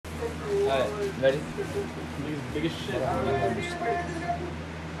Alright, ready? Biggest shit.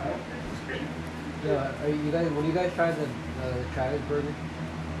 Yeah, will you guys try the Travis burger?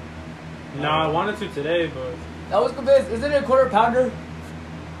 No, I wanted to today, but That was good. Isn't it a quarter pounder?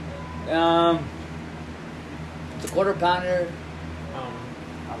 It's a quarter pounder.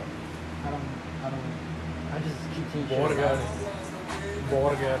 I just keep seeing shit.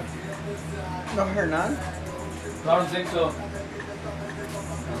 Borger. No, Hernan. I don't think so. I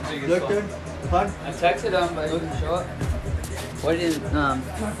don't think it's Look so. good. Fun. I texted him, but he wouldn't show up. What is My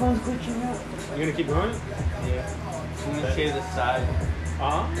phone's glitching out. you gonna keep going? Yeah. I'm gonna shave the side.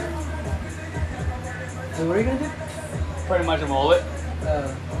 So what are you gonna do? pretty much a mullet?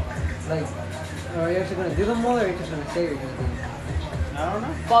 Like, are you actually gonna do the mullet, or are you just gonna say you're gonna do it? I don't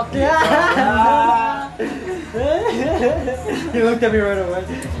know. Fuck you. He looked at me right away.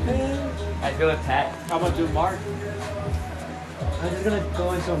 I feel attacked. How about do Mark? I'm just gonna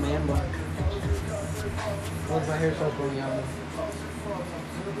go into a man bun. Once my hair starts growing out.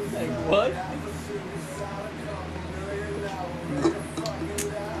 Like what?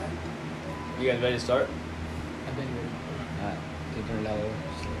 You guys ready to start? I've been here. Alright, take your level.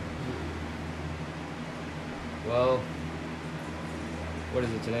 Well, what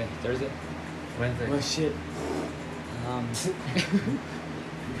is it today? Thursday? Wednesday. Oh shit. Um,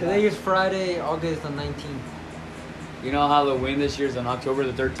 Today is Friday, August the 19th. you know Halloween this year is on October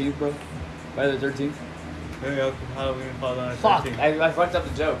the 13th, bro? Friday the 13th? Maybe Halloween falls on the Fuck! 13th. I fucked up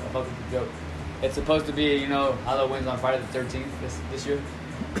the joke. I fucked up the joke. It's supposed to be, Halloween's on Friday the 13th this year.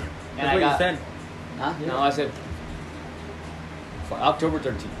 And That's what you said. Huh? Yeah. No, I said October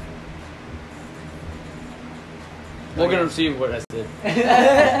 13th. We're gonna see what I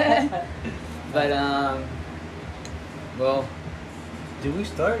said. But well, Did we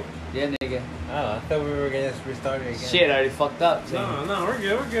start? yeah, nigga. Oh, I thought we were gonna restart it again. Shit, I already fucked up. So. No, we're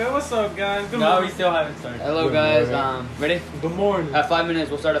good. What's up, guys? Good No, morning. we still haven't started. Hello, Good guys. morning. Ready? Good morning. At 5 minutes.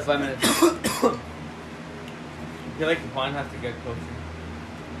 We'll start at 5 minutes. I feel like the pond has to get closer.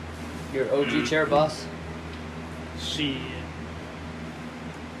 Your OG chair, boss. Shit.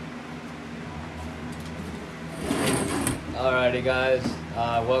 Alrighty, guys.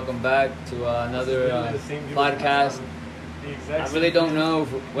 Welcome back to another podcast. I really don't know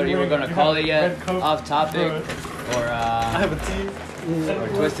what you were gonna call it yet. Off topic or I have a tea. or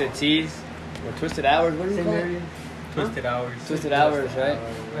twisted teas or twisted hours. What do you call it? Twisted hours. Twisted hours, right?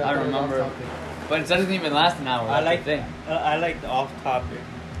 I don't remember. But it doesn't even last an hour. I That's like the thing. I like the off topic.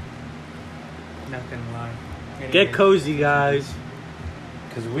 Not gonna lie. Get cozy, guys.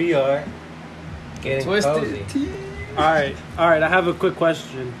 Cause we are getting Twisted cozy. tea. All right. I have a quick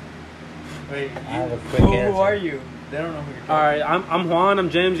question. Wait, I have a quick who answer. are you? They don't know who you're talking. All right. I'm Juan. I'm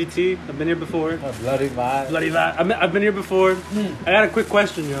James ET. I've been here before. A bloody vibe. Bloody that. I've been here before. I got a quick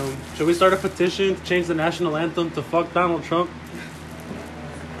question, yo. Should we start a petition to change the national anthem to "Fuck Donald Trump"?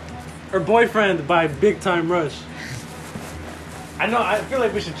 Or "Boyfriend" by Big Time Rush? I know. I feel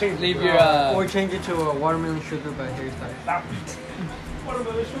like we should change. Leave your Or change it to a Watermelon Sugar by Harry Styles.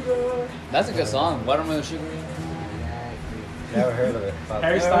 Watermelon sugar. That's a good song. Watermelon sugar. Never heard of it. Fuck.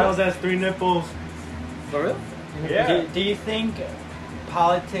 Harry Styles has 3 nipples. For real? Yeah. Do you think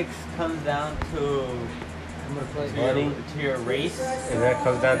politics comes down to I'm gonna play. Money. your race? And that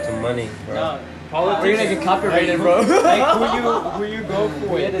comes down to money, bro. No. We're gonna get copyrighted, bro. Like who you go for?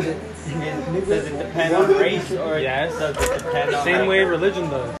 We edited it. Does it depend on race or Yes. does it depend on Same like, way religion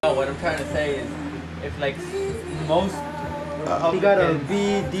does. No, what I'm trying to say is if like most He got a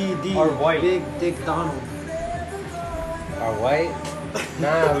Republicans BDD. are white. Big Dick Donald. Are white?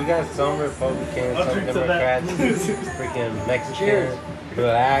 Nah, we got some Republicans, I'll some drink to that. Democrats, freaking Mexicans, Cheers.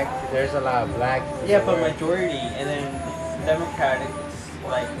 black. There's a lot of black. Yeah, but everywhere. majority, and then Democratic, it's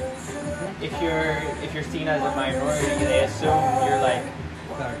like if you're seen as a minority, they assume you're like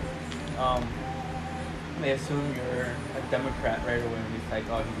they assume you're a Democrat right away. And it's like,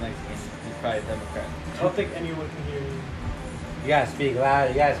 oh, he's Mexican, he's probably a Democrat. I don't think anyone can hear you. You gotta speak loud.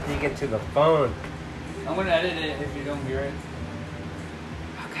 You gotta speak into the phone. I'm gonna edit it if you don't hear it.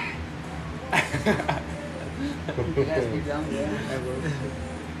 You guys keep down there.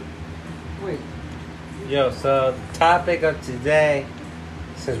 Wait. Yo, so the topic of today,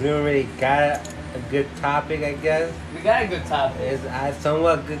 since we already got a good topic, I guess, We got a good topic. is a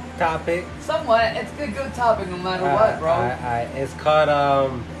somewhat good topic. Somewhat. It's a good topic no matter what, bro. It's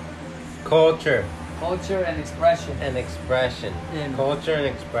called culture Culture and expression. and expression. And- Culture and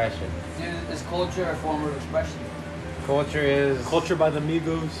expression. Dude, is culture a form of expression? Culture is Culture by the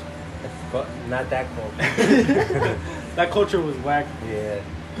Migos. but not that culture. That culture was whack. Yeah.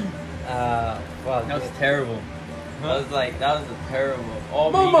 Well, That was terrible. That was a terrible.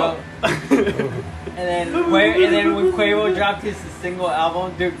 Oh, Mama. and then when Quavo dropped his single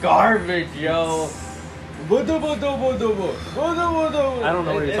album, dude, garbage, yo. I don't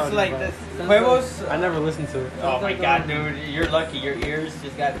know what you're talking like about. this. Quavo's. I never listened to it. Oh my god, dude, you're lucky. Your ears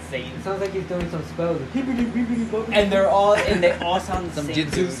just got sane. It sounds like he's doing some spells. And they all sound the Some same.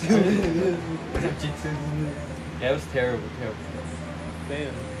 jitsu. Some jitsu. Yeah, it was terrible.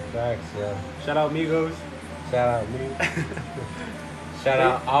 Damn. Facts, yeah. Shout out Migos. Shout out me. Shout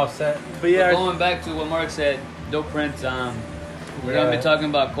out Offset. But yeah, Going back to what Mark said, Dope Prince. We're gonna be talking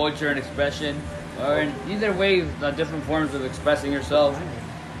about culture and expression, or in either way, different forms of expressing yourself,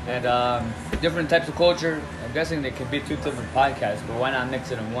 and different types of culture. I'm guessing they could be two different podcasts, but why not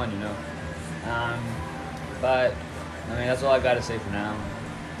mix it in one? You know. But I mean, that's all I gotta say for now.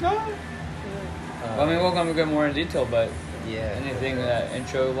 I mean, we're gonna get more in detail, but Yeah. anything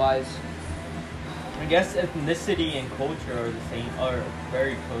intro wise. I guess ethnicity and culture are the same, are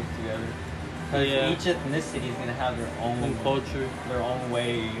very close together. Because each ethnicity is gonna have their own culture, their own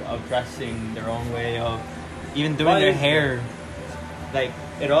way of dressing, their own way of even doing Why their is hair. Like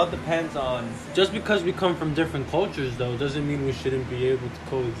it all depends on. just because we come from different cultures, though, doesn't mean we shouldn't be able to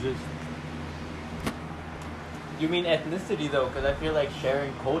coexist. You mean ethnicity though? Because I feel like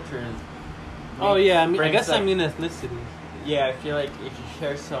sharing cultures. Oh yeah, I mean, I brings, guess I like- mean ethnicity. Yeah, I feel like if you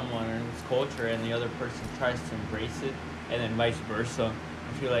share someone's culture and the other person tries to embrace it, and then vice versa,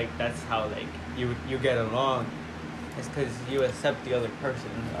 I feel like that's how like you get along. It's because you accept the other person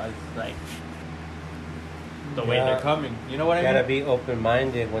as like the way Yeah. they're coming. You know what I Gotta mean? be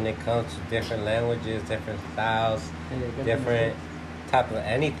open-minded when it comes to different languages, different styles, different type of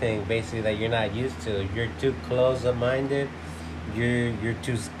anything basically that you're not used to. If you're too close-minded, you're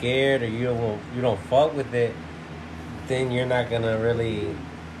too scared, or you don't fuck with it, then you're not gonna really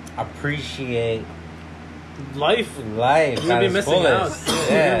appreciate Life. life. You're gonna at be its missing out. fullest.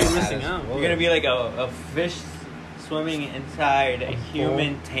 You're Yeah, gonna be at missing its out. fullest. You're gonna be like a fish swimming inside a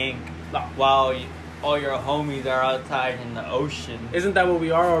human tank while all your homies are outside in the ocean. Isn't that what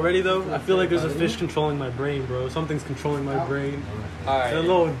we are already, though? I feel like there's a fish controlling my brain, bro. Something's controlling my brain. All right. A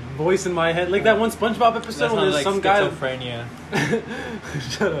little voice in my head, like that one SpongeBob That episode when sounds there's like some guy. schizophrenia.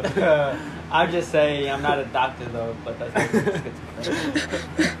 Shut up. I'm just saying, I'm not a doctor though, but that's like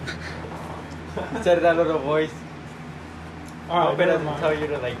schizophrenia. Instead of that little voice, I All hope it right, doesn't tell you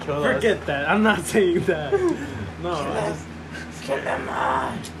to like kill us. forget that. I'm not saying that. No, I just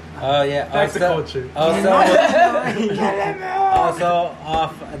Oh yeah. back to culture. Also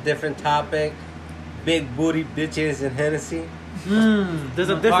off a different topic. Big booty bitches and Hennessy. There's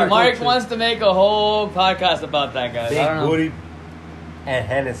a different Mark culture. wants to make a whole podcast about that, guys. I Big don't know. booty and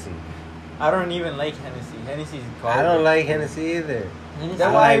Hennessy. I don't even like Hennessy. Hennessy's garbage. I don't like Hennessy either. Then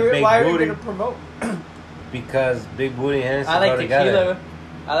I why, like big why are we booty. gonna promote? Because big booty and Hennessy I like go together. tequila.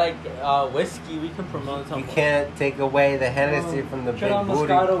 I like whiskey. We can promote You something. can't take away the Hennessy from the big Shut on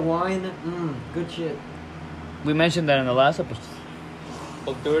booty. Moscato wine. Good shit. We mentioned that in the last episode.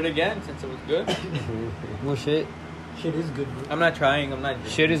 We'll do it again since it was good. Well, shit. Shit is good, bro. I'm not trying. I'm not.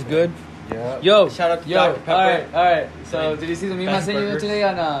 Shit is good. Yeah. Yo, Shout out to yo. Dr. Pepper. All right. So, did you see the meme I Best sent you burgers. today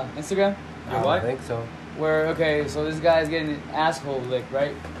on Instagram? I don't what? think so. Where so this guy's getting his asshole licked,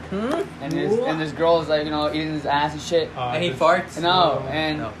 right? And this girl is like, eating his ass and shit. And he farts. No,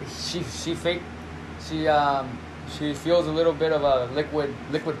 and No. she feels a little bit of a liquid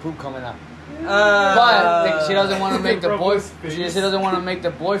poop coming out. But she doesn't want to make the boy. She doesn't want to make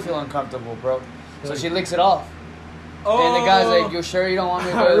the boy feel uncomfortable, bro. So she licks it off. And the guy's like, "You sure you don't want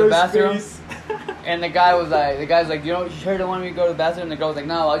me to go to the bathroom?" And the guy's like, "You sure don't want me to go to the bathroom?" And the girl was like,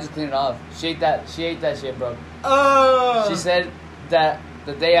 "No, I'll just clean it off." She ate that shit, bro. She said that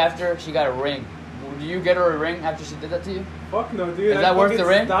the day after she got a ring. Do you get her a ring after she did that to you? Fuck no, dude. Is that worth the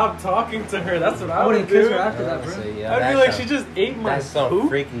ring? Stop talking to her. That's what I I would wouldn't do. kiss her after that, bro. So, yeah, I'd be that's like, some- she just ate my That's some poop.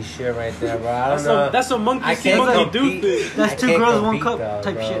 freaky shit right there, bro. I don't That's know. some monkey I see, can't monkey do compete. thing. That's I two can't girls, one compete cup though,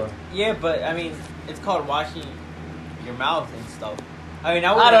 type bro. shit. Yeah, but I mean, it's called washing your mouth and stuff. I mean,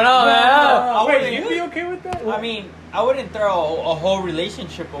 I don't know, man. I Wait, wouldn't. you'd be okay with that? I mean, I wouldn't throw a whole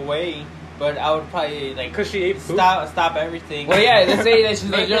relationship away, but I would probably like Because she ate poop? stop everything. Well, yeah, let's say that she's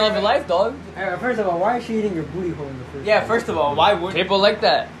like, "You're living life, dog." First of all, why is she eating your booty hole in the first Yeah, place? first of all, why would People like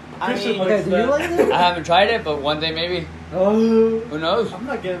that. I Christian mean? Okay, do you like I that? haven't tried it, but one day maybe. Oh. Who knows? I'm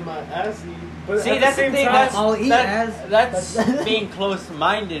not getting my ass eaten. But See, at that's the the same thing. time, I'll eat ass. That's being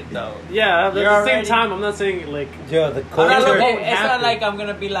close-minded, though. yeah, but You're at the same already- time, I'm not saying like. Yo, the I'm not culture. looking, it's happen. not like I'm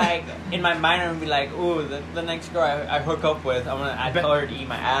gonna be like in my mind. I'm gonna be like, ooh, the next girl I hook up with, I tell her to eat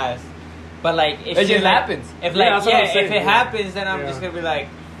my ass. But like, if It she, just like, happens. If Yeah, like, that's what I'm if saying, it yeah. happens, then I'm Yeah. just gonna be like,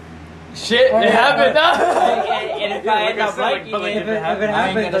 Shit, Or- it happened. And if I end up said, like, liking but like, it, If it I ain't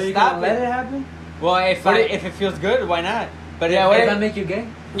happens, gonna are you stop gonna let it. it happen? Well, if But if it feels good, why not? But Yeah, if, wait. Does that make you gay?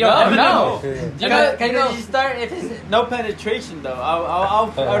 No. Yeah. Can you start if it's no penetration though?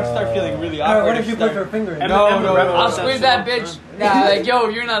 I'll start feeling really Or awkward. what if you put start- your finger in? And- No, Eminem no, rap no, I'll that squeeze song, that bitch. huh? Be like, yo,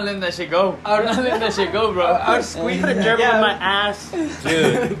 you're not letting that shit go. I'm not letting that shit go, bro. I'll squeeze the German yeah. with my ass.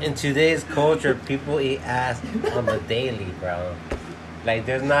 Dude, in today's culture, people eat ass on the daily, bro. Like,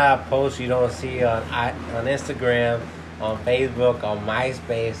 there's not a post you don't see on Instagram, on Facebook, on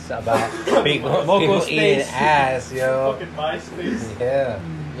MySpace about people eating ass, yo. Fucking MySpace. Yeah.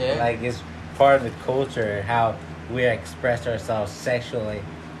 Yeah. Like, it's part of the culture, how we express ourselves sexually.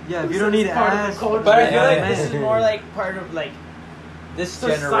 Yeah, if you don't need part of the ass. culture. But I feel like Yeah. this is more like part of like this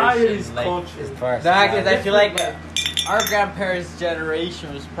Society's generation. Like, culture. It's part of that, 'cause society. I feel like our grandparents'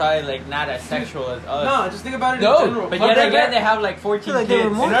 generation was probably like not as sexual as us. No, just think about it No, in general. But My yet again, grandpa- they have like 14 like they were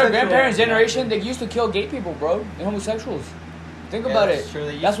kids. more In our sexual. grandparents' generation, they used to kill gay people, bro, and homosexuals. Think Yeah, about that's it. true,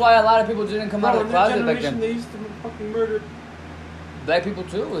 they used That's why a lot of people didn't come out Bro, of in the their closet back generation, then. they used to fucking murder. Black people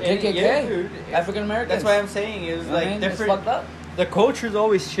too, the And, KKK, yeah, dude. African Americans. That's why I'm saying it was You know what I like mean? It's different. fucked up. The culture's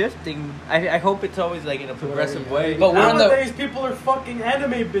always shifting. I hope it's always like in a progressive way. But we're in the- Nowadays, people are fucking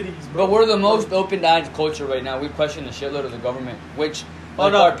anime biddies, bro. But we're the most open-eyed culture right now. We question the shitload of the government, which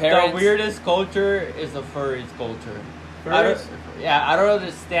Hold like our up, parents. the weirdest culture is the furries culture. Furries? I don't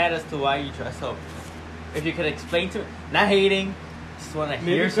understand as to why you dress up. If you could explain to me, not hating, just want to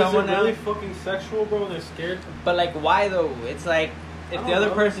Maybe hear because someone they're really else. fucking sexual, bro, and they're scared. But like, why though? It's like if I the don't other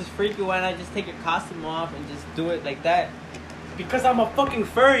know. person's freaky, why not just take your costume off and just do it like that? Because I'm a fucking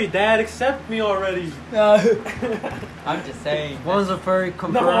furry, Dad. Accept me already. I'm just saying. One's a furry,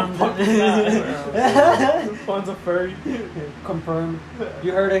 No, I'm confirmed. fucking not. One's a furry. Confirmed.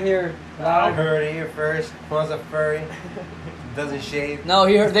 You heard it here. I heard it here first. One's a furry. Doesn't shave. No,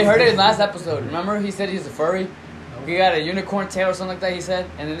 they heard it in last episode. Remember, he said he's a furry. He got a unicorn tail or something like that. He said,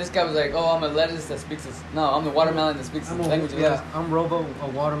 and then this guy was like, "Oh, I'm a lettuce that speaks. I'm the watermelon that speaks the language of lettuce." I'm Robo, a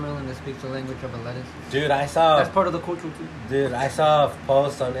watermelon that speaks the language of a lettuce. Dude, I saw. That's part of the culture too. Dude, I saw a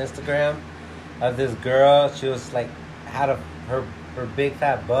post on Instagram of this girl. She was like, had her big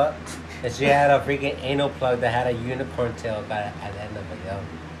fat butt, and she had a freaking anal plug that had a unicorn tail at the end of it, yo.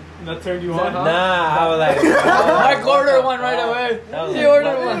 That turned you Is that on? hot? Nah, I was like, Mike ordered one right away. That was He like,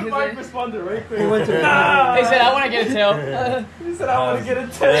 ordered what? one. Mike responded right quick. He went to- Nah. He said, "I want to get a tail." He said, I want to get a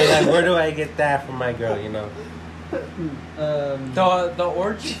And I was like, tail. where do I get that for my girl, you know? The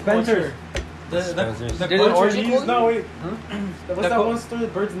orgy Spencer's. culture. The Spencer's. There's an Birds orgy and bees? culture? No, wait. What's The that co- one story? The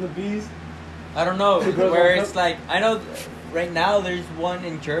birds and the bees? I don't know, Two girls, where one it's cup? like, I know right now there's one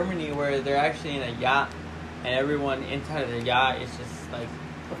in Germany where they're actually in a yacht and everyone inside the yacht is just like,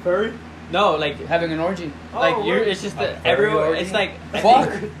 A furry? no, like, Having an orgy. like Oh, you're, word. it's just A that furry everyone, orgy? it's like, I Fuck.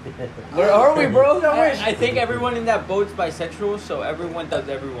 think, Where are we, bro? I think everyone in that boat's bisexual, so everyone does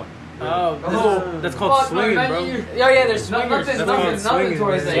everyone. Oh, that's Fuck, swinging, man, bro. Yeah, yeah, there's swingers. Nothing That's called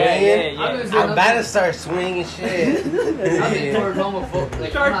towards swinging, that. Yeah, yeah, yeah. I'm just I'm saying about to start swinging shit. nothing towards homophobic.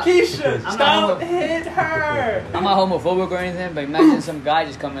 Like, Sharkeisha, I'm not stop homo- hit her. I'm not homophobic or anything, but imagine some guy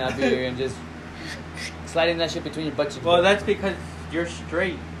just coming up here and just sliding that shit between your butt cheeks. Well, that's because you're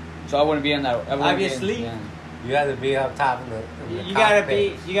straight. So I wouldn't be in that. I wouldn't be Obviously. in, yeah. You have to be up top in the You gotta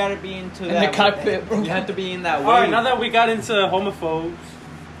cockpit. be, you gotta be into In that. the cockpit, bro. You have to be in that way. Alright, now that we got into homophobes,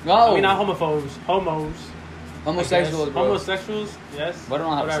 No, I mean not homophobes, homos. homosexuals, bro. Homosexuals, yes. But I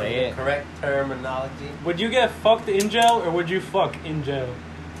don't know how to Whatever. say it. Correct terminology. Would you get fucked in jail or would you fuck in jail?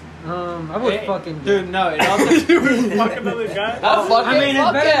 I would Eh, fucking. dude, no, it all depends. You would fuck another guy? Oh, fuck I it, mean, it's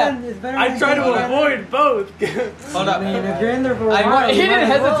fuck better yeah. than. It's better I than try to getting- avoid both. Hold I up. mean, if you're in there for a I- while, He you might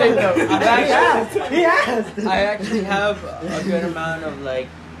didn't as well. hesitate though. I've actually, He asked. I actually have a good amount of like,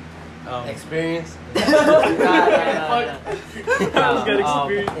 Experience. nah. That was good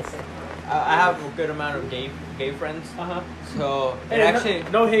experience. I have a good amount of gay friends, Uh-huh. so it Hey, actually,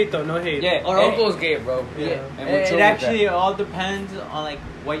 no hate though, no hate. yeah, Our it- uncle's gay, bro. Yeah. And we're It chill with actually all depends on like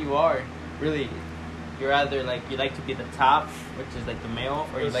what you are. Really, you're either like you like to be the top, which is like the male,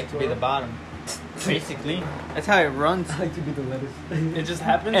 or you like to be the bottom. Basically, that's how it runs. I like to be the lettuce. It just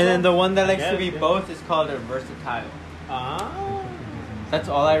happens. And then the one that likes to Yes, be yeah. both is called a versatile. Ah. That's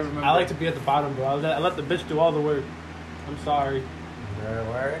all I remember. I like to be at the bottom, bro. I let the bitch do all the work. I'm sorry.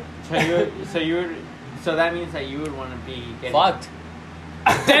 Word. So that means that you would want to be getting Fucked.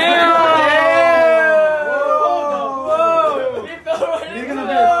 Whoa! You're gonna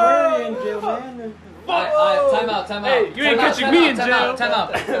be a furry in jail, man. Time out. Hey, you ain't catching me in jail. Time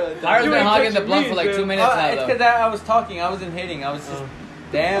out. Ira's You been ain't hogging the catching blunt me for in like jail. 2 minutes now, It's though. because I was talking. I wasn't hitting. I was just.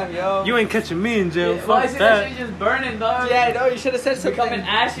 Damn, yo. You ain't catching me in jail. Well, I Fuck see that that. shit just burning, dog. Yeah, no, you should have said something. Becoming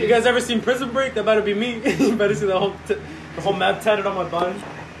ashes. You guys ever seen Prison Break? That better be me. You better see the whole map tatted on my body.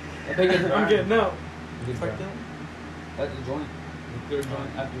 I think it's I'm getting out. Fuck that. That's the joint. The third joint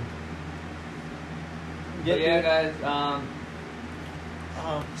after. Yeah, But yeah, dude. guys.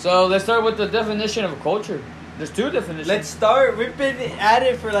 So let's start with the definition of culture. There's two definitions. Let's start. We've been at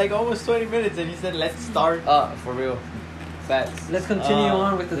it for like almost 20 minutes, and he said, "Let's start." For real. Facts. Let's continue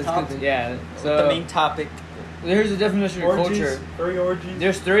on with the let's topic. yeah. So the main topic. here's the definition of culture. 3 orgies.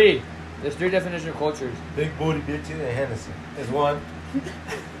 There's three. There's three definitions of cultures. Big booty bitches and Hennessy is one.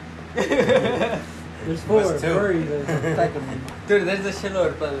 There's 4. That's 2. Furry, there's like a Dude, there's a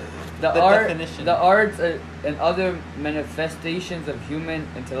shitload, but The definition. the arts and other manifestations of human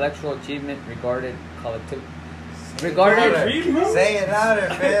intellectual achievement regarded collective. Regarded. Say it louder,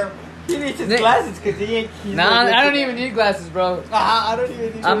 fam. He needs his Nick- glasses because he ain't. he's Nah, not I don't good. even need glasses, bro. I don't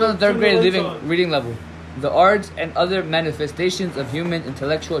even need. I'm on the third Turn grade the living lights on. reading level. The arts and other manifestations of human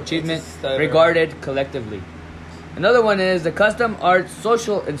intellectual achievement It's a stutter. regarded collectively. Another one is the custom, arts,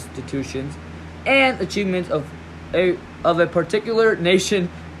 social institutions, and achievements of a particular nation,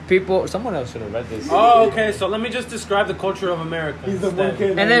 people. Someone else should have read this. Oh, okay. So let me just describe the culture of America. He's the instead. one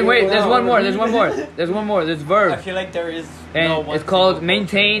kid. And then wait, there's one more. There's one more. There's one more. There's verb. I feel like there is. And no one it's called single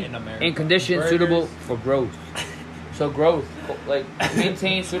maintain culture in America. in conditions Burgers. suitable for growth. So growth, like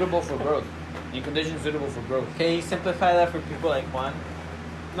maintain suitable for growth, in conditions suitable for growth. Can you simplify that for people like Juan?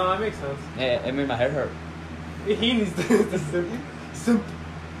 No, that makes sense. Yeah, it made my head hurt. He needs to simp.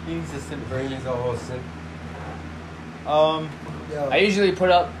 He needs a simple. He's a whole simp. I usually put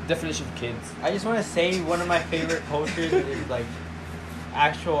up definition for kids. I just want to say one of my favorite cultures is like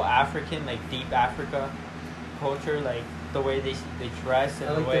actual African, like deep Africa culture, like the way they dress and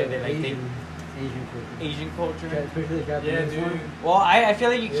I the like way the they like Asian culture. Asian culture. Yeah, especially the Japanese Yeah, dude. one. Well, I feel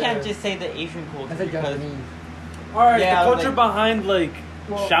like you Yeah. can't just say the Asian culture I said because Japanese. All right, Yeah, the culture like- behind like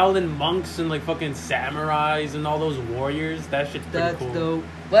Well- Shaolin monks and like fucking samurais and all those warriors. That shit's pretty That's cool. dope.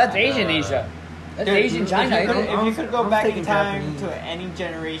 Well, that's Asian Asia. That's Dude, Asian China, If you isn't could, it? if you could go I'm back in thinking time Japanese. to any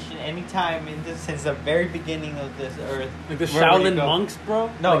generation, any time in this, since the very beginning of this earth, Like the where would you Shaolin go? monks, bro.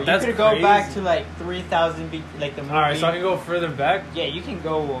 No, like, you could go back to like 3,000 like the movie. All right, so I can go further back. Yeah, you can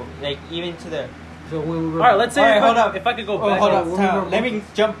go like even to the. So when we were All right, let's say All right, if, hold I, up. if I could go Oh, back. hold on. up. When we time were out. Let me looking-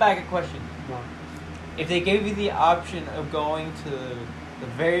 jump back a question. Come on. If they gave you the option of going to the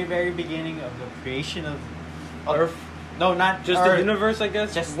very, very beginning of the creation of Earth, no, not just Earth, the universe, I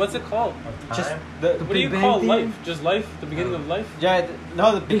guess. Just- What's it called? just Time? the What do you Big call Bang life? Theory? Just life? The beginning of life? yeah,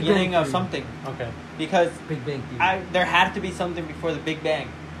 no, the Big beginning Bang of Theory. something Okay. because Big Bang Theory. there had to be something before the Big Bang.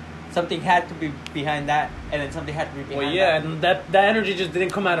 Something had to be behind that, and then something had to be behind Well, yeah, that. and that energy just didn't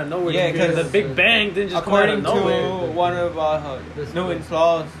come out of nowhere. Yeah, because the 'cause- Big Bang didn't just According come out of to nowhere. one of This- Newton's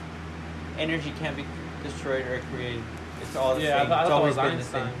laws, energy can't be destroyed or created. It's all the Yeah, same. I thought It's it always was been the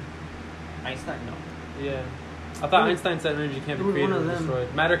Einstein. same. Einstein, no. Yeah. I thought Einstein said energy can't It be was created one or of them.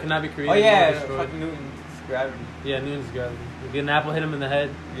 destroyed. Matter cannot be created Oh or yeah, destroyed. fucking Newton's gravity. Yeah, Newton's gravity. You get an apple, hit him in the head.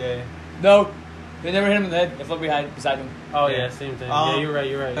 Yeah. No, they never hit him in the head. They flew beside him. Oh Yeah. yeah, same thing. Um, yeah,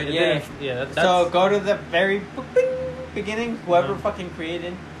 you're right. but It yeah. didn't- yeah. That's, So go to the very beginning, whoever Mhm. fucking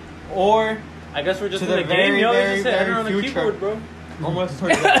created, or I guess we're just to in the a game, very, yo. They very, just hit enter very on a future. keyboard, bro. almost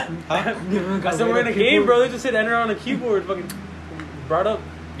towards the. Huh? I said we're in a game, bro. They just hit enter on a keyboard. Fucking brought up.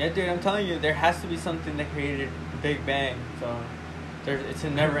 Yeah, dude, I'm telling you, there has to be something that created the Big Bang. So it's a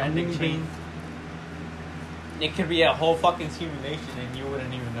never-ending chain. It could be a whole fucking simulation, and you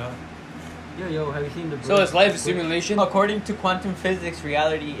wouldn't even know. Yo, have you seen the? So is life a simulation? According to quantum physics,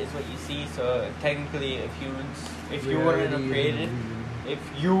 reality is what you see. So technically, if you wouldn't have created, if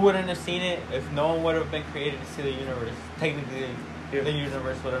you wouldn't have seen it, if no one would have been created to see the universe, technically, Yeah. the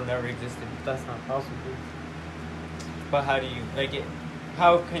universe would have never existed. That's not possible. But how do you like it?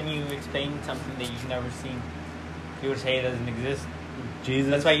 How can you explain something that you've never seen? You would say it doesn't exist. Jesus.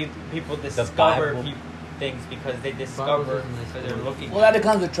 That's why people discover Bible. things because they discover isn't like because they're looking. Well, that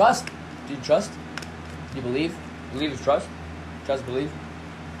comes with trust. Do you trust? Do you believe? Believe is trust. Trust, believe.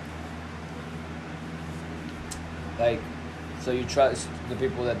 Like, so you trust the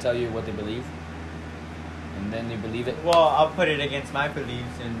people that tell you what they believe, and then you believe it. Well, I'll put it against my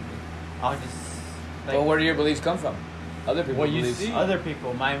beliefs, and I'll just like Well, where do your beliefs come from? Other people's What you beliefs. see. other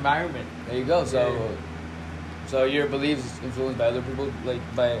people, my environment. There you go. So, Yeah. so your beliefs influenced by other people, like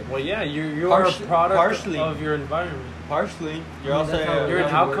by. Well, yeah, you are a Partially- product partially. of your environment. Partially, you're I mean, also that's how- You're an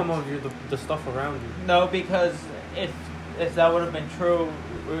it outcome works. of the stuff around you. no, because if that would have been true,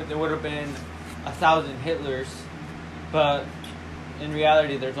 there would have been 1,000 Hitlers, but in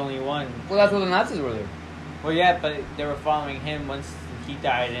reality, there's only one. Well, that's what the Nazis were there. Well, yeah, but they were following him once he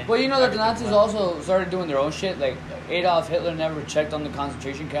died. And Well, you know that the everything Nazis went- also started doing their own shit. Like Adolf Hitler never checked on the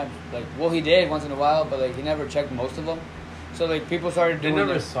concentration camps. Like, well, he did once in a while, but like he never checked most of them. So like people started They doing.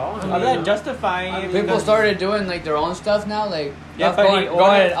 never their- saw him. I'm not justifying it. People because- started doing like their own stuff now. Like, Yeah, not but going, he going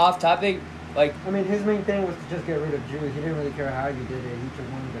ordered- off topic. Like, I mean, his main thing was to just get rid of Jews. He didn't really care how you did it. He just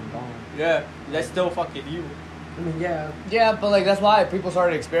wanted them gone. Yeah, that's still fucking you. I mean, yeah. yeah, but like that's why people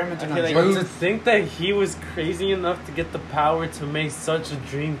started experimenting I on feel like- But to Jews. think that he was crazy enough to get the power to make such a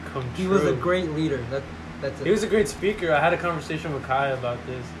dream come true. He was a great leader. That's it. He was a great speaker. I had a conversation with Kai about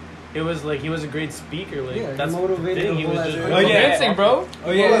this. It was like he was a great speaker. Like Yeah, he that's motivated the thing. the He whole was ass just country. Oh, yeah. Convincing, bro.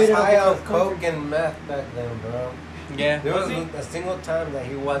 Oh He yeah, was Yeah. high on Yeah. coke and meth back then, bro. yeah. There Was wasn't he? a single time that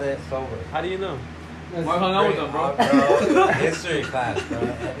he wasn't sober. How do you know? Mark hung out with them, bro. Bro, history class, bro.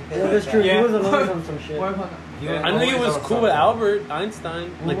 Yeah, that's true. Yeah. He was alone on some shit. He was I knew he always was on cool with something. Albert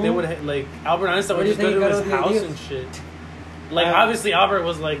Einstein. Like they Mhm. would like Albert Einstein Where would do just you go think to he his got all the house ideas? and shit. Like obviously Albert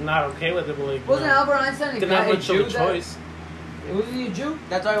was like not okay with it, but like Wasn't you know, Albert Einstein a didn't guy have a much Jew? of a choice. Wasn't he a Jew?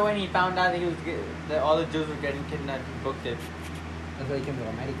 That's why when he found out that he was that all the Jews were getting kidnapped, he booked it. That's why he came to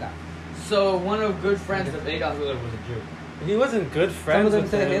America. So one of good friends of Adolf Hitler was a Jew. He wasn't good friends them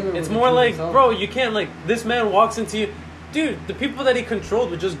with say him. Hitler It's was a more Jew like, himself. bro, you can't like this man walks into you. Dude, the people that he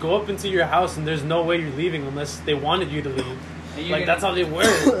controlled would just go up into your house and there's no way you're leaving unless they wanted you to leave. And you Like can- that's how they were.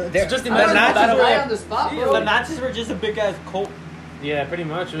 They're- So just I imagine was that. Nazis were way. right on the spot, The bro. Nazis were just a big ass cult. Yeah, pretty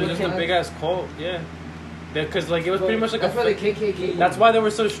much. It was What just a kind? big ass cult. Yeah, because like it was pretty much like that's a. why the KKK. That's why they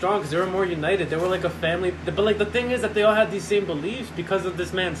were so strong because they were more united. They were like a family. But like the thing is that they all had these same beliefs because of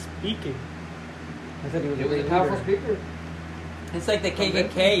this man speaking. I said he was He a was a great powerful leader. speaker. It's like the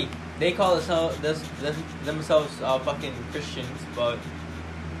KKK. They call themselves fucking Christians, but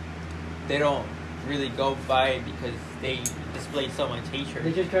they don't really go by it because they display so much hatred.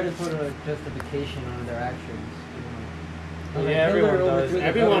 They just try to put a justification on their actions. You know? Yeah, Like, Hitler everyone does. overthrew the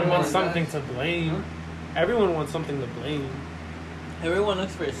Everyone government. wants something to blame. Everyone wants something to blame. Everyone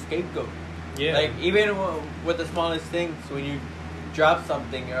looks for a scapegoat. Yeah. Like even with the smallest things, when you drop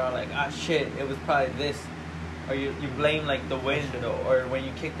something, you're all like, ah shit, it was probably this, or you blame like the wind, or when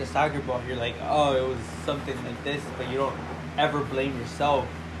you kick the soccer ball, you're like, oh, it was something like this, but you don't ever blame yourself.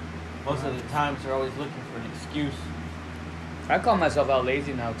 Most of the times, you're always looking for an excuse. I call myself out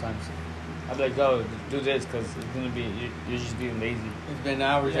lazy now times. I'm like, yo, do this because it's gonna be you're just being lazy. It's been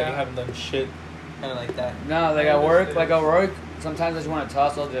hours that Yeah. you haven't done shit, kind of like that. No, like at work, sometimes I just want to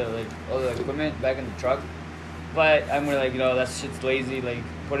toss all the equipment back in the truck. But I'm gonna like, that shit's lazy. Like,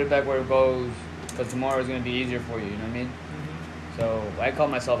 put it back where it goes, because tomorrow is gonna be easier for you. You know what I mean? So I call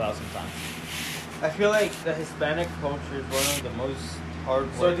myself out sometimes. I feel like the Hispanic culture is one of the most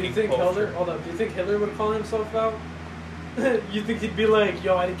hardworking. So do you think culture. Hitler? Hold up. Do you think Hitler would call himself out? You think he'd be like,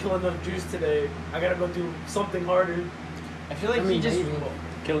 "Yo, I didn't kill enough Jews today. I gotta go do something harder." I feel like I mean, he just maybe.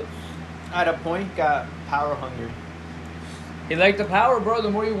 Kill. at a point got power hungry. He like the power, bro. The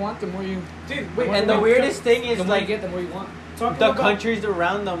more you want, the more you. Dude, wait. And the weirdest thing is The more you like get, the more you want. talking the about, countries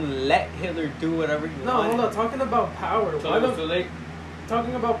around them let Hitler do whatever he No, wanted. hold on. Talking about power. So Why it was too the, late.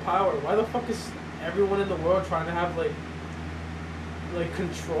 talking about power. Why the fuck is everyone in the world trying to have like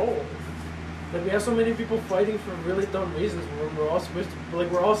control? Like we have so many people fighting for really dumb reasons when we're all supposed to,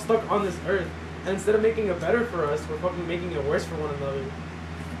 like we're all stuck on this earth, and instead of making it better for us, we're fucking making it worse for one another.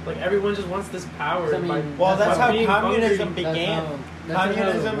 Like everyone just wants this power. I mean, by, Well, that's by how being communism hungry. began. That's how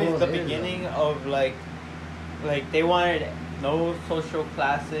Communism the is world the is, beginning of like they wanted no social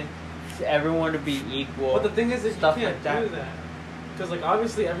classes, everyone to be equal. But the thing is, that you Stuff can't like that. do that. Because, like,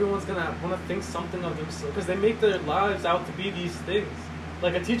 obviously everyone's gonna want to think something of themselves. Because they make their lives out to be these things.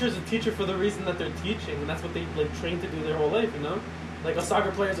 Like, a teacher's a teacher for the reason that they're teaching. And that's what they, like, train to do their whole life, you know? Like, a soccer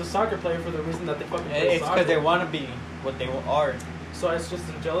player is a soccer player for the reason that they fucking play It's soccer. because they want to be what they are. So it's just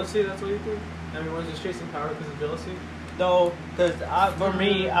a jealousy, that's what you think? Everyone's just chasing power because of jealousy? No, because for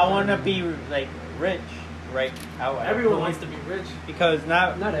me, I want to be like rich, right? Everyone wants to be rich. because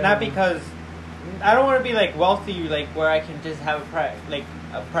not Not everyone. because I don't want to be like wealthy, like where I can just have a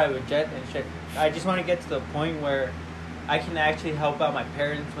private jet and shit. I just want to get to the point where I can actually help out my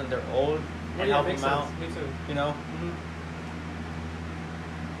parents when they're old and help them makes out. sense. Me too. You know, Mm-hmm.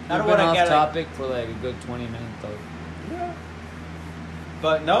 I don't We've been want to off get like, topic for like a good 20 minutes though.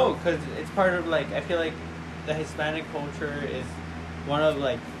 but no, because it's part of like I feel like the Hispanic culture is one of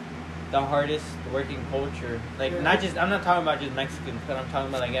like the hardest working culture. Like Yeah. not just I'm not talking about just Mexicans, but I'm talking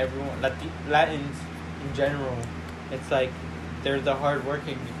about like everyone Latins in general. It's like they're the hard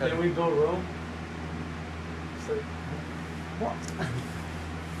working because Then we built Rome. It's like,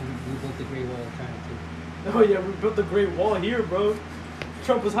 We built the Great Wall of China too. oh yeah, we built the Great Wall here, bro.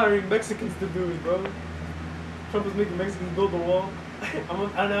 Trump was hiring Mexicans to do it, bro. Trump was making Mexicans build the wall.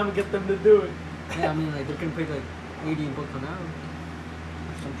 I'm gonna get them to do it. Yeah, I mean, like, they can pay like 80 bucks an hour.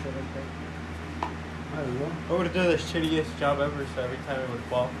 Or some shit like that. I don't know. I would do the shittiest job ever, so every time it would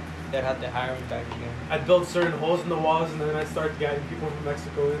fall, they'd have to hire me back again. I'd build certain holes in the walls, and then I'd start guiding people from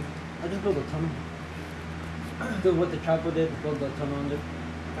Mexico in. I just built a tunnel. Do what the Chapo did, build a tunnel under.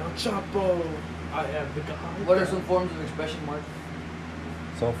 El Chapo, I am the God. What are some forms of expression, Mark?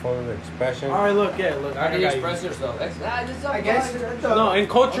 Some form of expression. All right, look. How do you got express yourself? I guess. No, in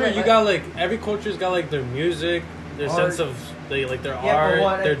culture, Okay, you got like every culture's got like their music, their Art. sense of like their Yeah, but art,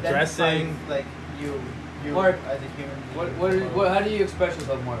 what their identifies, dressing. like you Mark, as a human being. How do you express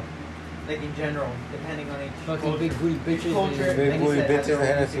yourself, Mark? Like in general, depending on each Fucking culture. big booty bitches. Culture, and- Big like you booty said, has bitches their own and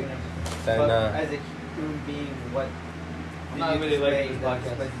Hennessy. significance. Then, But as a human being, what I'm do not you really liking display this that podcast.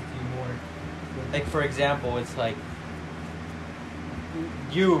 expresses you more? Like, for example, it's like,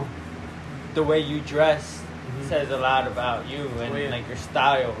 you, the way you dress says a lot about you and Oh, yeah. like your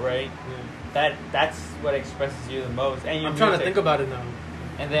style, right? That's what expresses you the most. And your I'm trying to music. think about it now,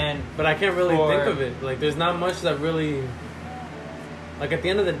 And then but I can't really For- think of it. Like, there's not much that really. Like at the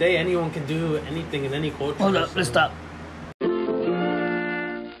end of the day, anyone can do anything in any culture. Hold up, so- let's stop.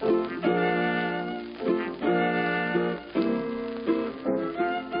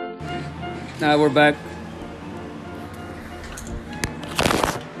 Now we're back.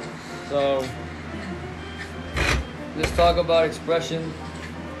 So let's talk about expression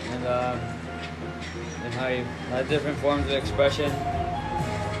and how you have different forms of expression.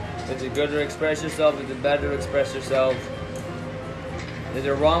 Is it good to express yourself? Is it bad to express yourself? Is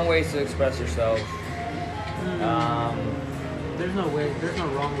there wrong ways to express yourself? There's no way. There's no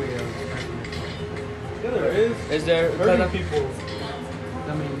wrong way of expressing yourself. Yeah, there is. Is there Hurting people.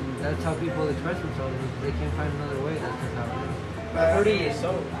 I mean, that's how people express themselves. If they can't find another way, that's just how it is. But Hurting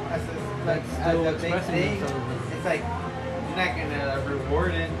yourself. as a, Like, as still a big expressing thing, themselves. it's like you're not gonna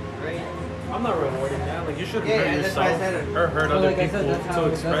reward it, right? I'm not rewarding that. Like, you shouldn't Yeah, hurt and that's why I yourself said it. or hurt Well, other like I people said, that's how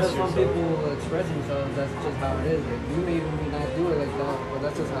to express some yourself. people express themselves. That's just how it is. Like, you may even not do it like that, but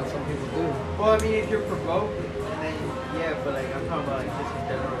that's just how some people do. Well, I mean, if you're provoked, and then yeah, but like I'm talking about like just in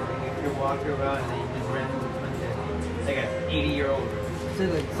general. Like, if you're walking around and then you just ran into a bunch of like an 80-year-old. So,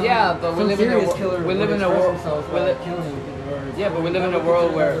 like, Yeah, but we some live in a serious wo- killer we would live in a express world- themselves we by li- killing. Or Yeah, but we live in a that would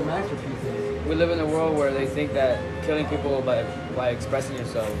world consider where- those masterpieces. We live in a world where they think that killing people by expressing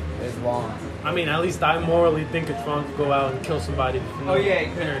yourself is wrong. I mean, at least I morally think it's wrong to go out and kill somebody. for no Oh yeah,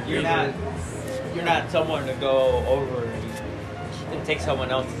 apparent you're reason. you're not someone to go over and take someone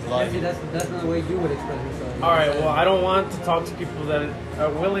else's Yeah, life. see, that's not the way you would express yourself. All right, well, I don't want to talk to people that are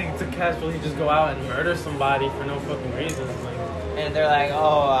willing to casually just go out and murder somebody for no fucking reason. Like, And they're like,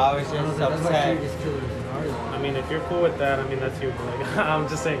 oh, I was I don't just know, that's why upset. serious killers are. I mean, if you're cool with that, I mean, that's you. But like, I'm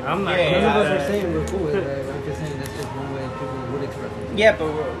just saying, I'm not. Yeah, cool None of with us are that. saying we're cool with it. I'm just saying that's just one way people would express themselves. Yeah, but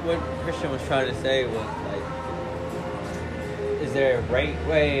what Christian was trying to say was like, is there a right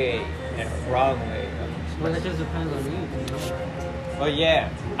way and a wrong way? of Well, that expressing? just depends on you, you know. Well, yeah,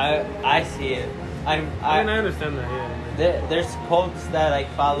 I see it. I mean, I understand that. Yeah. There's cults that like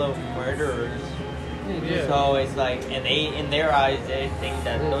follow murderers. Yeah. So it's like, and they in their eyes they think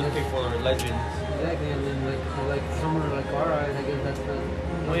that those people are legends. Exactly, and then like somewhere like our eyes, I guess that's the.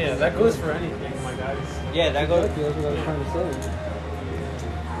 Well, yeah, that goes for anything, my guys. Yeah, that goes. Exactly, that's what I was trying to say.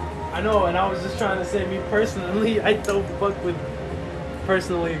 I know, and I was just trying to say, me personally, I don't fuck with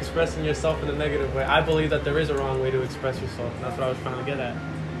personally expressing yourself in a negative way. I believe that there is a wrong way to express yourself. And that's what I was trying to get at.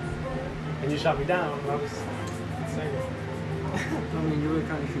 And you shot me down. I was saying. I mean, you were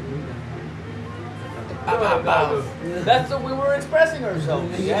trying to shoot me down. That's the we were expressing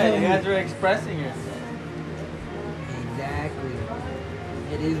ourselves. Yeah, you guys are expressing yourself. Exactly.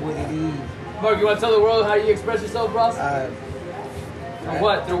 It is what it is. Mark, you want to tell the world how you express yourself, bro? Through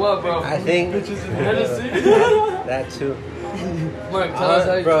what? Through what, bro? I think Bitches in Hennessy. that too. Mark, tell us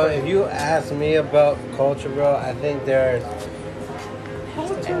how you Bro, express if you ask me about culture, bro, I think there's.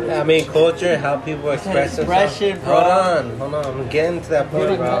 I mean, culture, how people express expression, themselves. bro. Hold on. I'm getting to that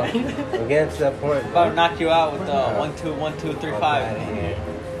point, bro. I'm getting to that point. About to knock you out with the 1 2 1 2 3 Fuck 5. outta here.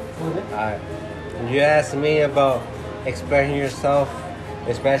 Alright. When you ask me about expressing yourself,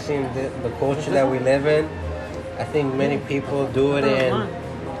 especially in the culture that we live in, I think many people do it in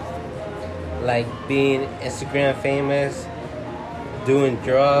like being Instagram famous, doing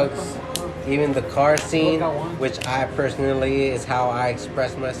drugs, even the car scene, which I personally is how I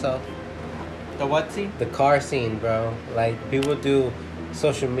express myself. The what scene? The car scene, bro. Like people do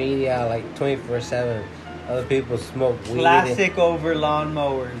social media like 24/7. Other people smoke weed. Classic over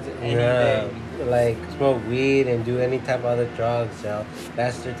lawnmowers any Yeah. day. like smoke weed and do any type of other drugs,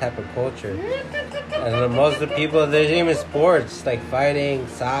 that's their type of culture. And then most of the people, there's even sports like fighting,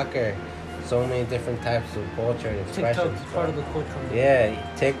 soccer, so many different types of culture and expressions. TikTok's part of the culture.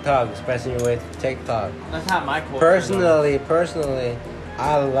 Yeah, TikTok, expressing your way through TikTok. That's not my culture. Personally,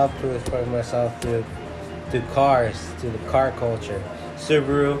 I love to express myself through cars, to the car culture.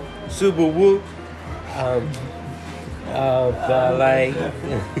 Subaru,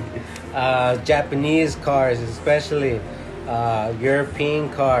 Japanese cars, especially European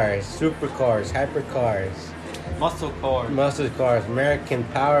cars, supercars, hypercars, muscle cars, American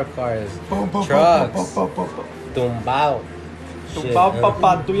power cars, trucks, tumbao, shit,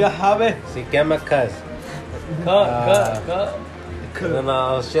 papá, tú ya sabes. si quema cuz.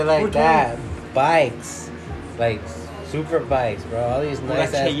 Cut. Shit like that. Bikes, like super bikes, bro. All these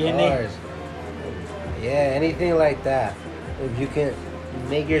nice ass cars. Yeah, anything like that. If you can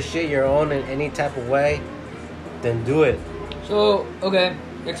make your shit your own in any type of way, then do it. So, okay,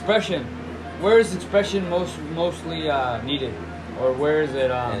 expression. Where is expression mostly needed? Or where is it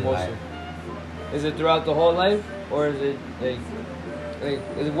In mostly? life. Is it throughout the whole life? Or is it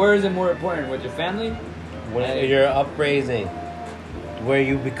where is it more important? With your family? When you're upraising, where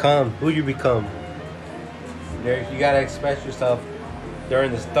you become, who you become. You gotta express yourself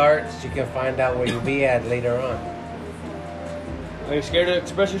during the start so you can find out where you'll be at later on. Are you scared to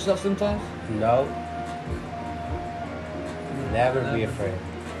express yourself sometimes? No. Never be afraid.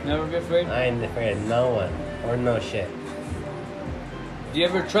 Never be afraid? I ain't afraid of no one or no shit. Do you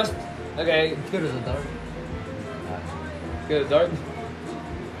ever trust? Okay, It's good as a dark. get a dark.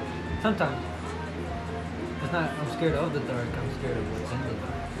 Sometimes. It's not, I'm scared of the dark, I'm scared of what's in the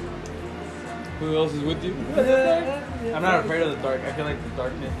dark. Who else is with you? I'm not afraid of the dark. I feel like the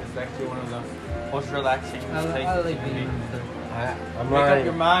darkness is actually one of the most relaxing I places like to being be. in the dark. I'm Make up lying.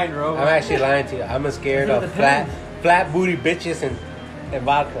 your mind, bro. I'm actually lying to you. I'm scared It of depends. flat booty bitches and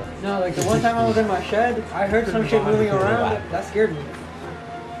vodka. No, like the one time I was in my shed, I heard some shit moving around. That scared me.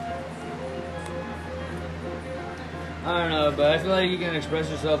 I don't know, but I feel like you can express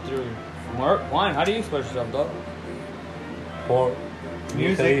yourself through wine. How do you express yourself, dog? Porn.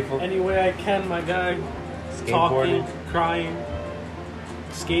 Music, any way I can, my guy. Talking, Skateboarding. crying,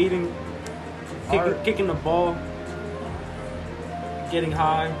 skating, kicking the ball, getting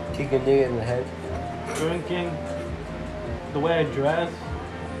high, Kick a nigga in the head. drinking, the way I dress,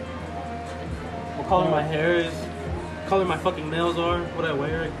 what color my hair is, color my fucking nails are, what I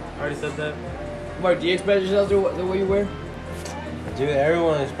wear. I already said that. Mark, do you express yourself through the way you wear? Dude,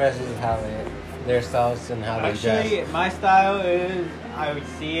 everyone expresses how their styles and how they Actually, dress. my style is I would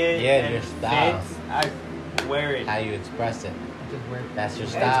see it. Yeah, and your it style. fits, I wear it. How you express it. Just wear. That's your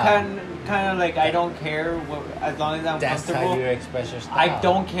It's style. kind of like I don't care as long as I'm That's how comfortable. you express your style. I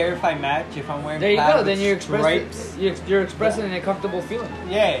don't care if I match, if I'm wearing There you plaid go. with Then you're expressing. stripes. You're expressing a comfortable feeling.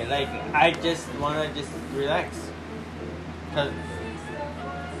 Yeah, like I just want to just relax. Cause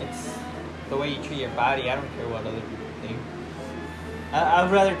it's the way you treat your body. I don't care what other people think.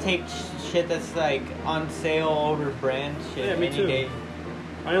 I'd rather take shit that's like on sale over brand shit Yeah, me any too. day.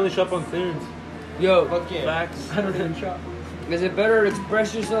 I only shop on clearance. Yo, Fuck yeah. Facts. I don't even shop. is it better to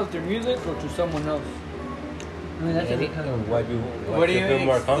express yourself through music or to someone else? I mean, that's Any, kind of. what What do you you feel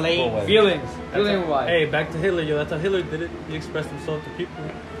more explain? comfortable with. Feelings. That's Feeling how- wise. Hey, back to Hitler, yo. That's how Hitler did it. He expressed himself to people.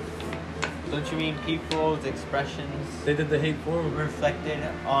 Don't you mean people's expressions They did the hate for him. reflected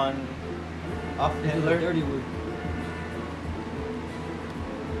off This is a Hitler? dirty word.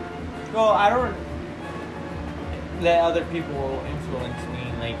 Well, I don't let other people influence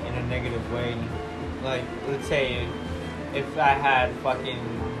me like in a negative way. Like, let's say if I had fucking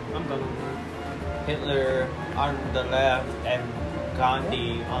I'm done. Hitler on the left and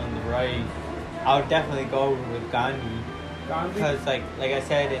Gandhi on the right, I would definitely go with Gandhi because, like I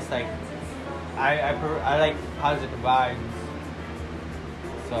said, it's like I like positive vibes,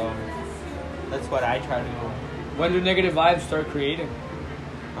 so that's what I try to do. When do negative vibes start creating?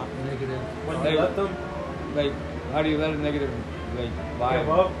 Negative. When they let them Like, how do you let a negative like give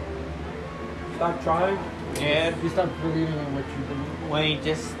vibe? up, stop trying. Yeah, You stop believing in what you believe. when you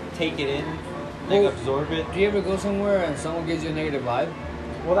just take it in, like Well, absorb it. Do you ever go somewhere and someone gives you a negative vibe?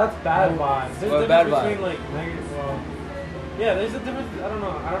 Well, that's bad vibes. There's Well, a bad difference vibe. between like negative. Well, yeah, there's a difference. I don't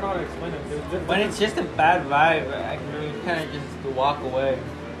know how to explain it. There's different. When it's just a bad vibe, I can you kind of just walk away.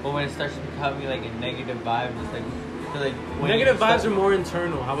 But when it starts becoming like a negative vibe, it's like, I feel like when negative you vibes start- are more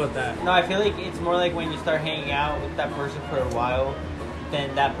internal. How about that? No, I feel like it's more like when you start hanging out with that person for a while,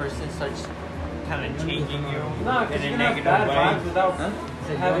 then that person starts kind of changing you Nah, because in you a can have negative bad way. vibes without Huh?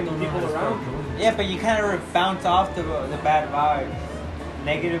 Said having y'all don't know people how to around spell you. joy. Yeah, but you kind of bounce off the bad vibes.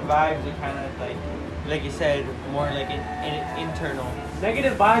 negative vibes are kind of like you said, more like internal.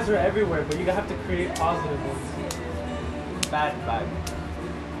 Negative vibes are everywhere, but you have to create positive ones. Bad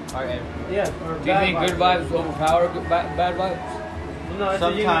vibes are everywhere. Yeah. Or Do you think good vibes overpower bad vibes? No, it's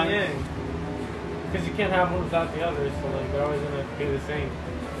a yin and Sometimes. yang. Because you can't have one without the other, so like they're always gonna be the same.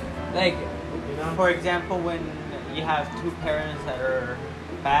 Like, You know? for example, when you have two parents that are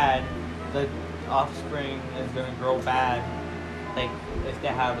bad, the offspring is gonna grow bad. Like if they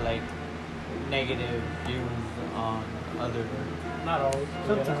have like negative views on other Not always.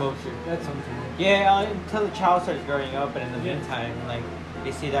 Sometimes. culture. That's something. Yeah, until the child starts growing up, and in the Yeah. meantime, like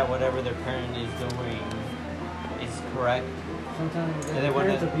they see that whatever their parent is doing is correct. Sometimes if And the they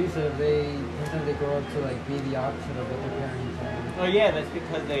wanna- parents abusive, sometimes they grow up to like be the opposite of what their parents are. Oh yeah, that's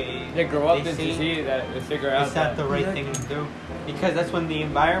because they They grow up they and to see that they figure out it's not that the right thing to do, because that's when the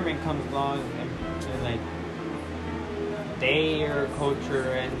environment comes along and like their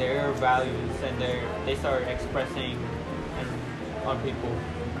culture and their values and they start expressing on people.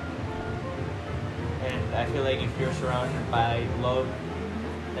 And I feel like if you're surrounded by love,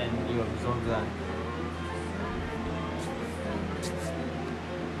 then you absorb that.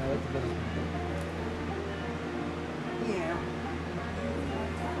 I like the best. Yeah.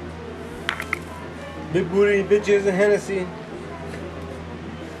 Big booty bitches and Hennessy.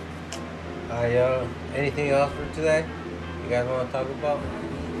 Anything else for today? You guys want to talk about?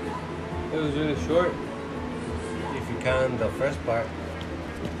 it was really short, If you count the first part.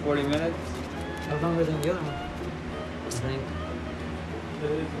 40 minutes. That was longer than the other one. I think.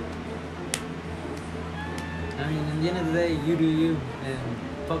 It is. I mean, in the end of the day, you do you, and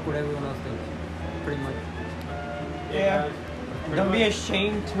fuck what everyone else thinks. Pretty much. Yeah. Pretty Don't be much.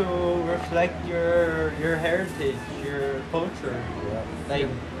 ashamed to reflect your heritage, your culture. Yeah. Like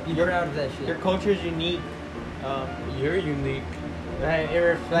Be your proud of that shit. your culture is unique. You're unique. Right, it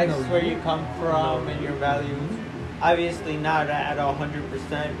reflects No, where you- you come from and your values. Obviously not at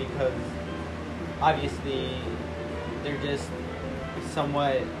 100% because obviously they're just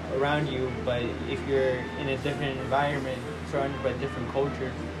somewhat around you, but if you're in a different environment surrounded by different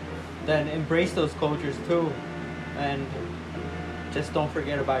cultures, then embrace those cultures too, and just don't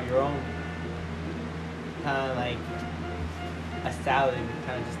forget about your own. Kind of like a salad,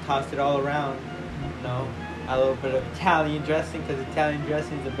 kind of just toss it all around, you know. A little bit of Italian dressing, because Italian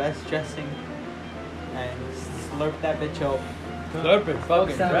dressing is the best dressing, and slurp that bitch up. Slurp it,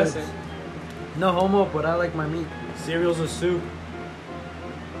 fucking salads. dressing. No homo, but I like my meat. Cereal's a soup.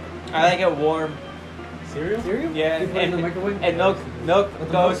 I like it warm. Cereal? Cereal? Yeah, You put it in the microwave? and milk With the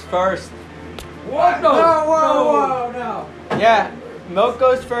goes milk? first. What? no. Yeah, milk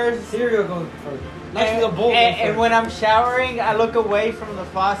goes first. Cereal goes first. Actually, the bowl goes and first. when I'm showering, I look away from the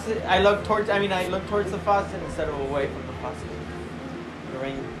faucet. I look towards the faucet instead of away from the faucet. The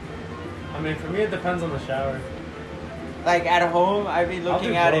rain. I mean, for me, it depends on the shower. Like at home, I'd be I'll looking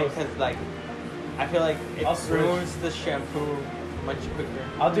do at it both. because like I feel like it I'll switch. ruins the shampoo much quicker.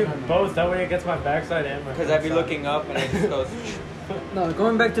 I'll do both. That way, it gets my backside and my. Because I'd be front looking up and it just goes. No,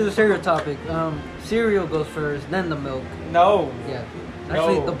 going back to the cereal topic. Cereal goes first, then the milk. No, Yeah.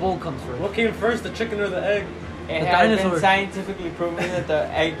 Actually, No. the bowl comes side. first. What came first, the chicken or the egg? it The has been dinosaur. scientifically proven that the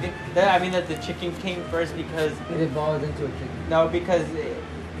egg, that the chicken came first because It evolved into a chicken. no, because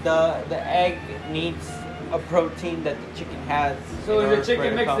the egg needs a protein that the chicken has. So in is order the for it chicken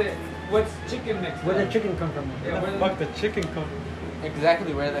to mix come. it? What's chicken mix? Where did chicken come from? Yeah, Where where the the- fuck the chicken come from?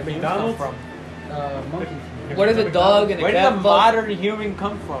 Exactly where the humans come McDonald's? from. Monkeys. What if a dog and a Where did cat the fuck? modern human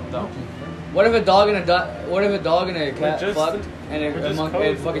come from, though? Monkeys, bro. What if a dog and a cat just- fucked and we're a just monkey code.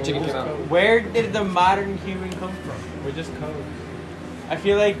 and fucking chicken We're came just out? code. Where did the modern human come from? We're just code. I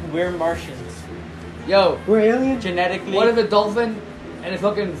feel like we're Martians. Yo, We're aliens? Genetically. what if a dolphin and a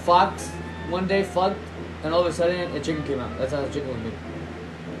fucking fox one day fucked and all of a sudden a chicken came out? That's how the chicken would be.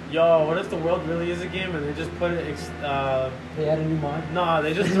 Yo, what if the world really is a game and they just put it? They had a new mod. Nah,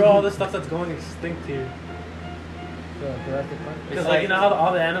 they just throw all the stuff that's going extinct here. Jurassic Park. Because like- like you know how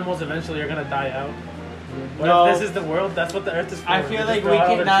all the animals eventually are gonna die out. What No. if this is the world? That's what the Earth is for. I They feel just like throw we out all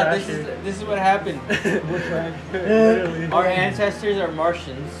can the not. trash This is what happened. We're trash. here. Literally. Our ancestors are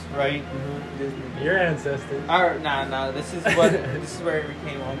Martians, right? Your ancestors. Nah. This is what. This is where it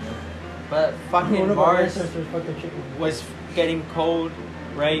came from. But One fucking of our Mars ancestors fucked a chicken. was getting cold,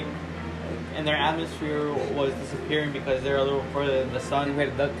 right? And their atmosphere was disappearing because they're a little further than the They sun. made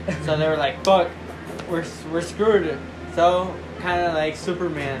a duck. So they were like, "Fuck, we're screwed." So kind of like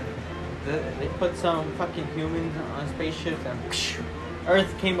Superman, they put some fucking humans on spaceships and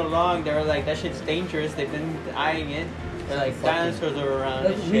Earth came along. They were like, "That shit's dangerous." They've been eyeing it. They're like, Fucking- dinosaurs are around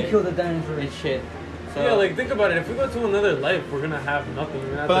Let's and we shit. kill the dinosaurs. And shit. So, Yeah, like think about it. If we go to another life, we're gonna have nothing.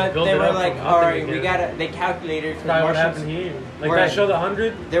 We're gonna have to but build they it were up like, from all nothing right, we again. gotta. They calculated because That's what Martians. happened here. Like We're that at- show, The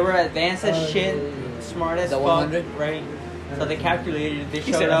 100. They were advanced as Oh, shit, yeah, yeah. smart as The fuck, 100? right? So they calculated. They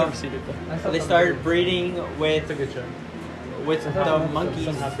He showed said, "I've up. never seen it, though." I saw So they some started videos. breeding It's a with good show. with I thought the it was monkeys.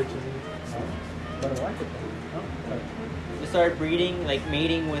 Some hot bitches. in it. But I like it though. Oh, They started breeding, like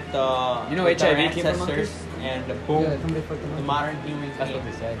mating with You know with our HIV came from ancestors, and boom, yeah, somebody fucked the them up. modern humans That's came.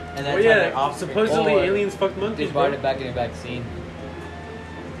 what they said. And Well, that's how their yeah, offspring. supposedly Or aliens fucked They monkeys, brought bro. it back in a vaccine.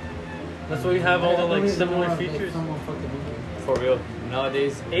 That's why we have all the like believe similar more of, features. Someone fucked a monkey. For real.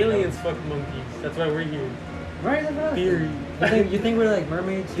 Nowadays, Aliens fucked monkeys. That's why we're here. Right, that's what I Theory. think. You think we're like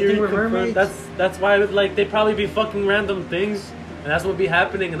mermaids? You Theory think we're confirmed. mermaids? That's why like they probably be fucking random things, and that's what be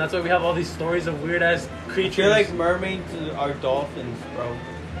happening, and that's why we have all these stories of weird ass I creatures. feel like mermaids are dolphins, bro.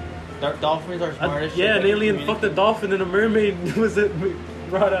 Dolphins are smart as shit. yeah, they an can alien fucked a communicate. dolphin and a mermaid was it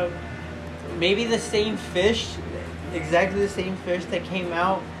brought out. Maybe the same fish, exactly the same fish that came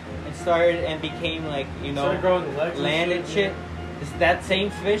out and started and became like Started growing legs land and shit. It's that same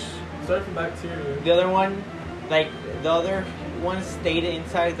fish. Started from bacteria. The other one, like the other one, stayed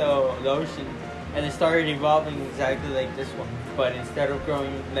inside the ocean, and it started evolving exactly like this one. But instead of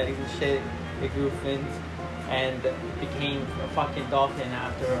growing legs and shit, it grew fins and became a fucking dolphin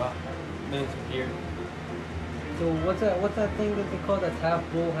after millions of years. So what's that thing that they call that's half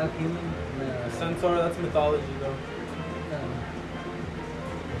bull, half human? Centaur, that's mythology though.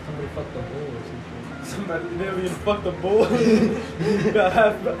 Somebody fucked the bull or something. Somebody an alien fucked a bull. Got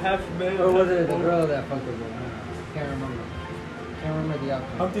half man. Or was it the half girl that fucked the bull? Can't remember. Can't remember the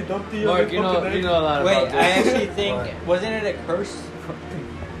outcome. Humpty Dumpty. Mark, you know a lot Wait, about I this. actually think What? wasn't it a curse?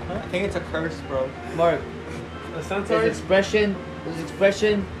 I think it's a curse, bro. Mark, A centaur. is expression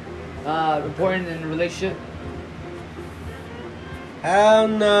important in a relationship? Hell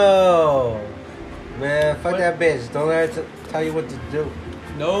no. Man, fuck that bitch. Don't let her tell you what to do.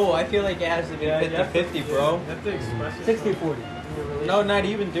 No, I feel like it has to be 50-50, bro. You have to express 60-40. No, not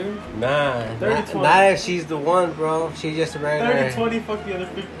even, dude. Nah, 30-20. not if she's the one, bro. She's just a regular. 30-20, fuck the other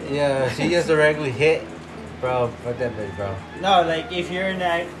 50. Yeah, she's just a regular hit. Bro, fuck that bitch, bro. No, like if you're in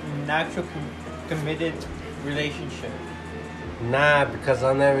an actual committed relationship. Nah, because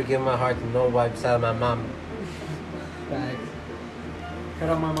I'll never give my heart to nobody besides my mom. Facts. Cut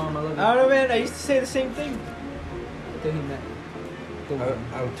out my mom, I love you. I don't know, man. I used to say the same thing. Till he met.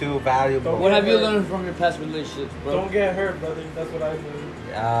 I'm too valuable. What have you learned from your past relationships, bro? Don't get hurt, brother. That's what I learned.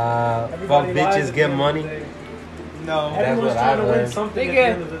 Fuck Everybody lies bitches, at the get end of money. the day. No. That's Everyone's what trying I to win learned. something Think at the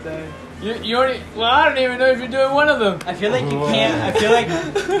it. end of the day. You already, well, I don't even know if you're doing one of them. I feel like you can't. I feel like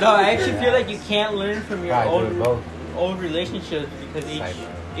no. I actually feel like you can't learn from your Probably do it both. old relationships because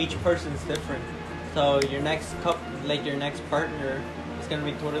each person's different. So your next your next partner is gonna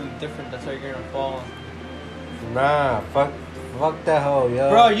be totally different. That's how you're gonna fall. Nah, fuck that hoe, yo.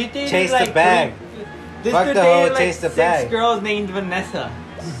 Bro, you dated Chase like the bag. This Fuck dude the hoe, dated like chase the 6 bag. girls named Vanessa.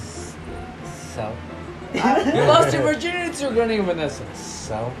 So, You lost your virginity to a girl named Vanessa.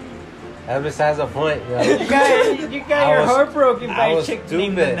 so. That's besides the point, yo. You got I your was- heart broken by I a was chick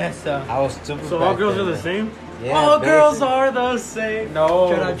named stupid. Vanessa. I was stupid. So all back girls then, are the man. same? Yeah, All girls basically. are the same.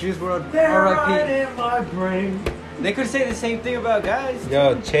 No. Shout out Juice WRLD. They're right R.I.P. in my brain. They could say the same thing about guys.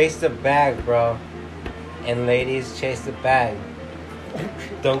 Yo, chase the bag, bro. And ladies, chase the bag.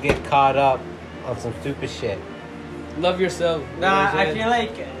 Don't get caught up on some stupid shit. Love yourself. Nah, I feel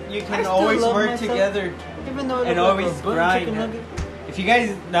like you I can still always love work myself. together Even though I and look always like a burnt grind. chicken nugget. If you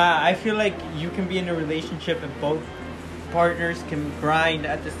guys, I feel like you can be in a relationship and both partners can grind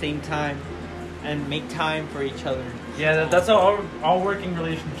at the same time and make time for each other. Yeah, that's how all working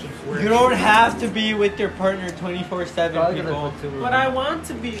relationships work. You don't have to be with your partner 24/7, Probably people. gonna fuck two But I want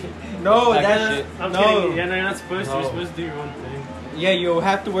to be. No, Like that's shit. I'm no. kidding. Yeah, no, you're not supposed to. No. You're supposed to do your own thing. Yeah, you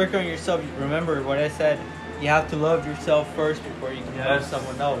have to work on yourself. Remember what I said. You have to love yourself first before you can love Yes.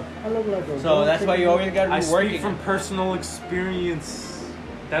 someone else. I look like a So burnt that's why chicken you always nugget. gotta I be speak working. from personal experience.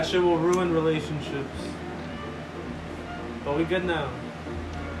 That shit will ruin relationships. But we good now.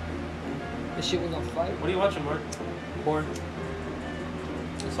 This shit was on fire. What are you watching, Mark? Porn.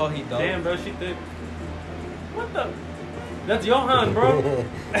 That's all he does. Damn, bro, she thick. What the? That's Johan, bro.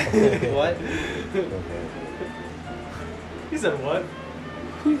 What? He said what?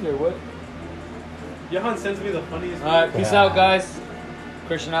 Who's there? What? Johan sends me the funniest. Alright, peace out, guys.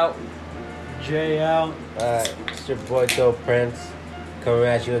 Christian out. Jay out. It's your boy Joe Prince coming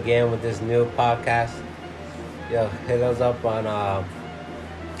at you again with this new podcast. Yo, hit us up on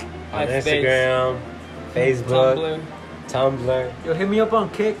MySpace. Instagram, Facebook, Tumblr. Tumblr. Yo, hit me up on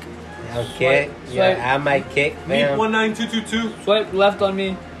Kick. I'm Kick. Swipe. Yeah, I might Kick, Meet fam. 19222. Swipe left on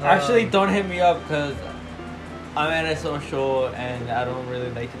me. Actually, don't hit me up because I'm antisocial and I don't really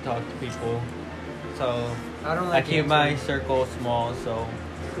like to talk to people. So I don't I like keep my answering. circle small. So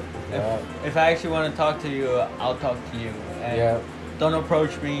Yeah. if I actually want to talk to you, I'll talk to you. And Yeah. don't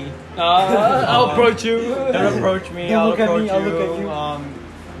approach me. I'll approach you. Don't approach me. Don't I'll look at approach me, you. I'll look at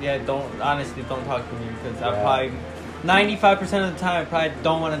you. Yeah, don't talk to me because I Yeah. probably 95% of the time I probably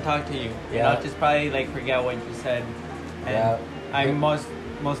don't want to talk to you. And Yeah. I'll just probably like forget what you said. And Yeah. I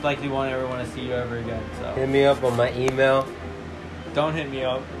most likely won't ever want to see you ever again. Hit So me up on my email. don't hit me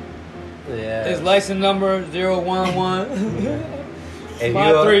up. Yeah. His license number 011 If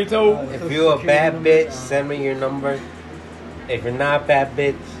 532. If you're a bad bitch, send me your number. If you're not a bad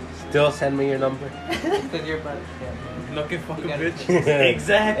bitch, still send me your number. Because you're bad. No que fuck a You gotta- bitch.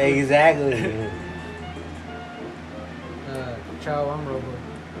 Exactly. Exactly. Ciao, I'm Robo.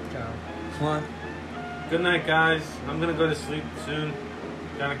 Ciao. Come on. Good night, guys. I'm gonna go to sleep soon.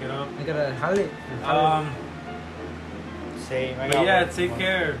 Gotta get up. I gotta jale. Same. I But got yeah, one. take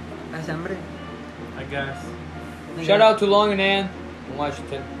care. Hace hambre. I guess. Shout out to Long and Ann in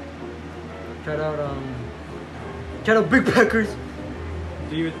Washington. Shout out Big Packers.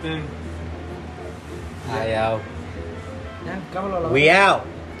 Do your thing. Hi, yo. Yeah, cámalo a la We out.